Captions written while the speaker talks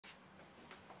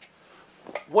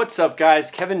What's up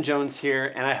guys, Kevin Jones here,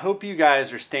 and I hope you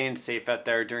guys are staying safe out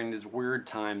there during these weird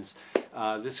times.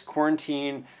 This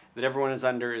quarantine that everyone is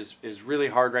under is really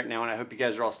hard right now, and I hope you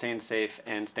guys are all staying safe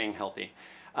and staying healthy.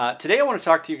 Today I want to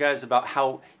talk to you guys about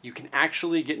how you can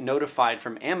actually get notified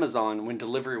from Amazon when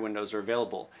delivery windows are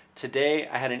available. Today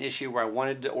I had an issue where I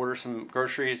wanted to order some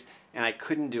groceries and I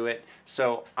couldn't do it,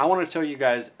 so I want to tell you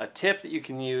guys a tip that you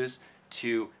can use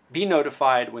to be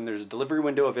notified when there's a delivery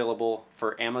window available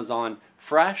for Amazon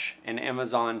Fresh and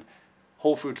Amazon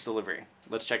Whole Foods delivery.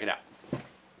 Let's check it out.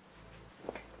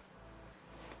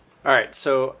 All right,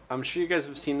 so I'm sure you guys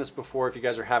have seen this before if you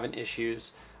guys are having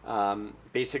issues.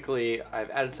 Basically, I've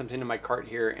added something to my cart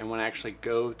here, and when I actually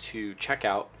go to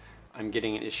checkout, I'm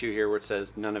getting an issue here where it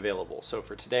says none available. So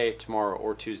for today, tomorrow,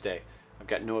 or Tuesday, I've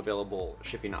got no available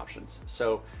shipping options.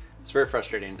 So it's very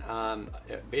frustrating.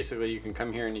 Basically, you can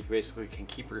come here and you can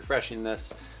keep refreshing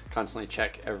this, constantly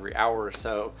check every hour or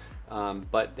so,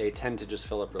 but they tend to just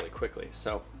fill up really quickly.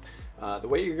 So the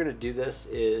way you're going to do this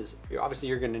is, obviously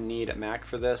you're going to need a Mac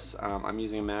for this. I'm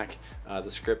using a Mac.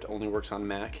 The script only works on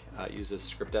Mac. It uses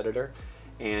script editor,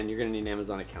 and you're going to need an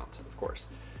Amazon account, of course.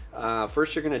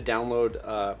 First, you're going to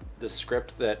download the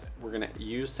script that we're going to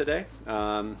use today.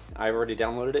 I've already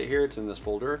downloaded it here. It's in this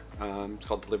folder. It's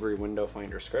called Delivery Window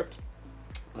Finder Script.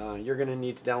 You're going to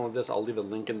need to download this. I'll leave a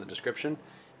link in the description.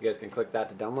 You guys can click that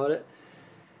to download it.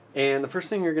 And the first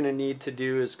thing you're going to need to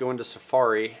do is go into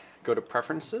Safari, go to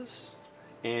Preferences,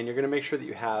 and you're going to make sure that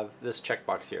you have this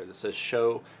checkbox here that says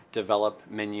Show, Develop,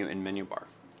 Menu, and Menu Bar.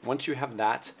 Once you have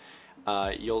that,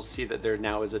 you'll see that there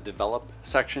now is a Develop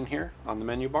section here on the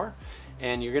menu bar,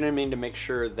 and you're going to need to make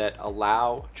sure that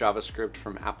Allow JavaScript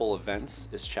from Apple Events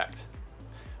is checked.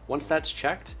 Once that's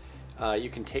checked, you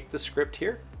can take the script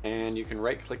here and you can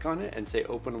right click on it and say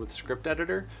Open with Script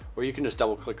Editor, or you can just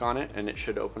double click on it and it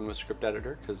should open with Script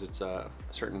Editor because it's a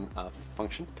certain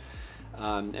function.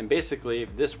 And basically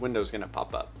this window is going to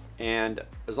pop up, and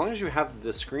as long as you have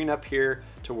the screen up here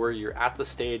to where you're at the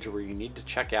stage where you need to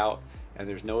check out and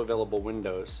there's no available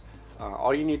windows,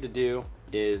 all you need to do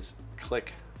is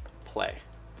click play.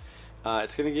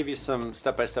 It's going to give you some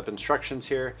step-by-step instructions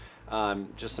here,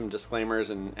 just some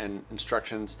disclaimers and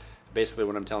instructions, basically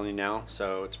what I'm telling you now,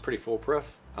 so it's pretty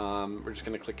foolproof. We're just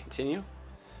going to click continue,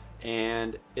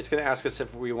 and it's going to ask us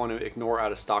if we want to ignore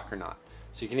out of stock or not.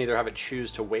 So you can either have it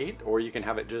choose to wait, or you can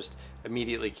have it just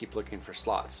immediately keep looking for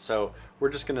slots. So we're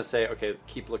just going to say, okay,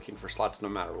 keep looking for slots no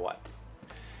matter what.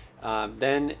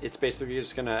 Then it's basically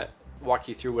just going to walk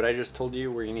you through what I just told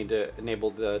you, where you need to enable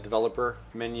the developer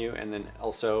menu and then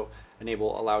also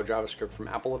enable Allow JavaScript from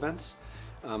Apple Events.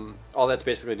 All that's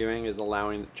basically doing is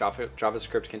allowing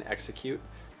JavaScript can execute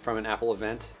from an Apple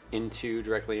event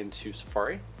directly into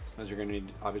Safari, as you're going to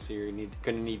need, obviously you're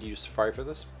going to need to use Safari for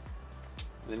this.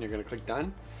 Then you're going to click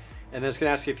done, and then it's going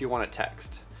to ask you if you want a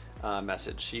text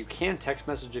message. So you can text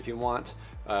message if you want.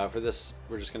 For this,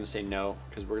 we're just going to say no,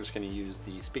 because we're just going to use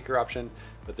the speaker option,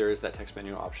 but there is that text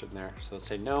menu option there. So let's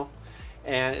say no,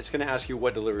 and it's going to ask you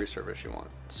what delivery service you want.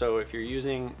 So if you're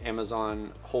using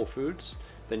Amazon Whole Foods,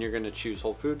 then you're going to choose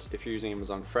Whole Foods. If you're using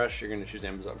Amazon Fresh, you're going to choose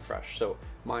Amazon Fresh. So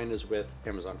mine is with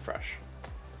Amazon Fresh.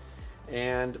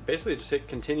 And basically just hit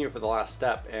continue for the last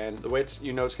step, and the way it's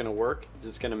going to work is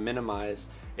it's going to minimize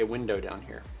a window down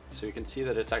here. So you can see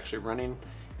that it's actually running,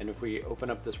 and if we open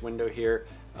up this window here,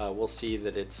 we'll see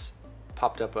that it's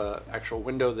popped up a actual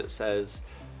window that says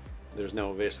there's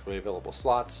no basically available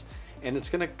slots, and it's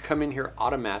going to come in here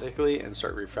automatically and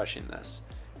start refreshing this.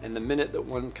 And the minute that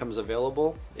one comes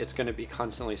available, it's going to be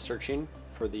constantly searching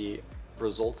for the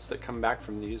results that come back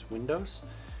from these windows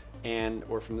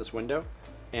or from this window,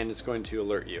 and it's going to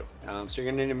alert you. So you're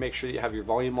going to need to make sure that you have your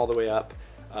volume all the way up,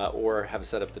 or have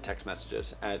set up the text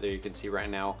messages. There you can see right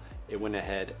now it went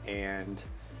ahead and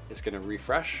it's going to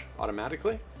refresh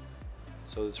automatically.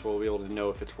 So this will be able to know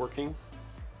if it's working.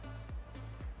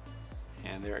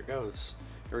 And there it goes.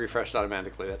 It refreshed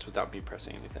automatically. That's without me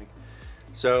pressing anything.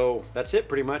 So that's it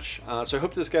pretty much. So I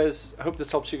hope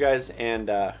this helps you guys, and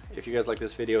if you guys like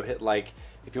this video, hit like.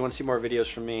 If you want to see more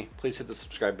videos from me, please hit the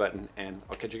subscribe button, and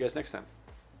I'll catch you guys next time.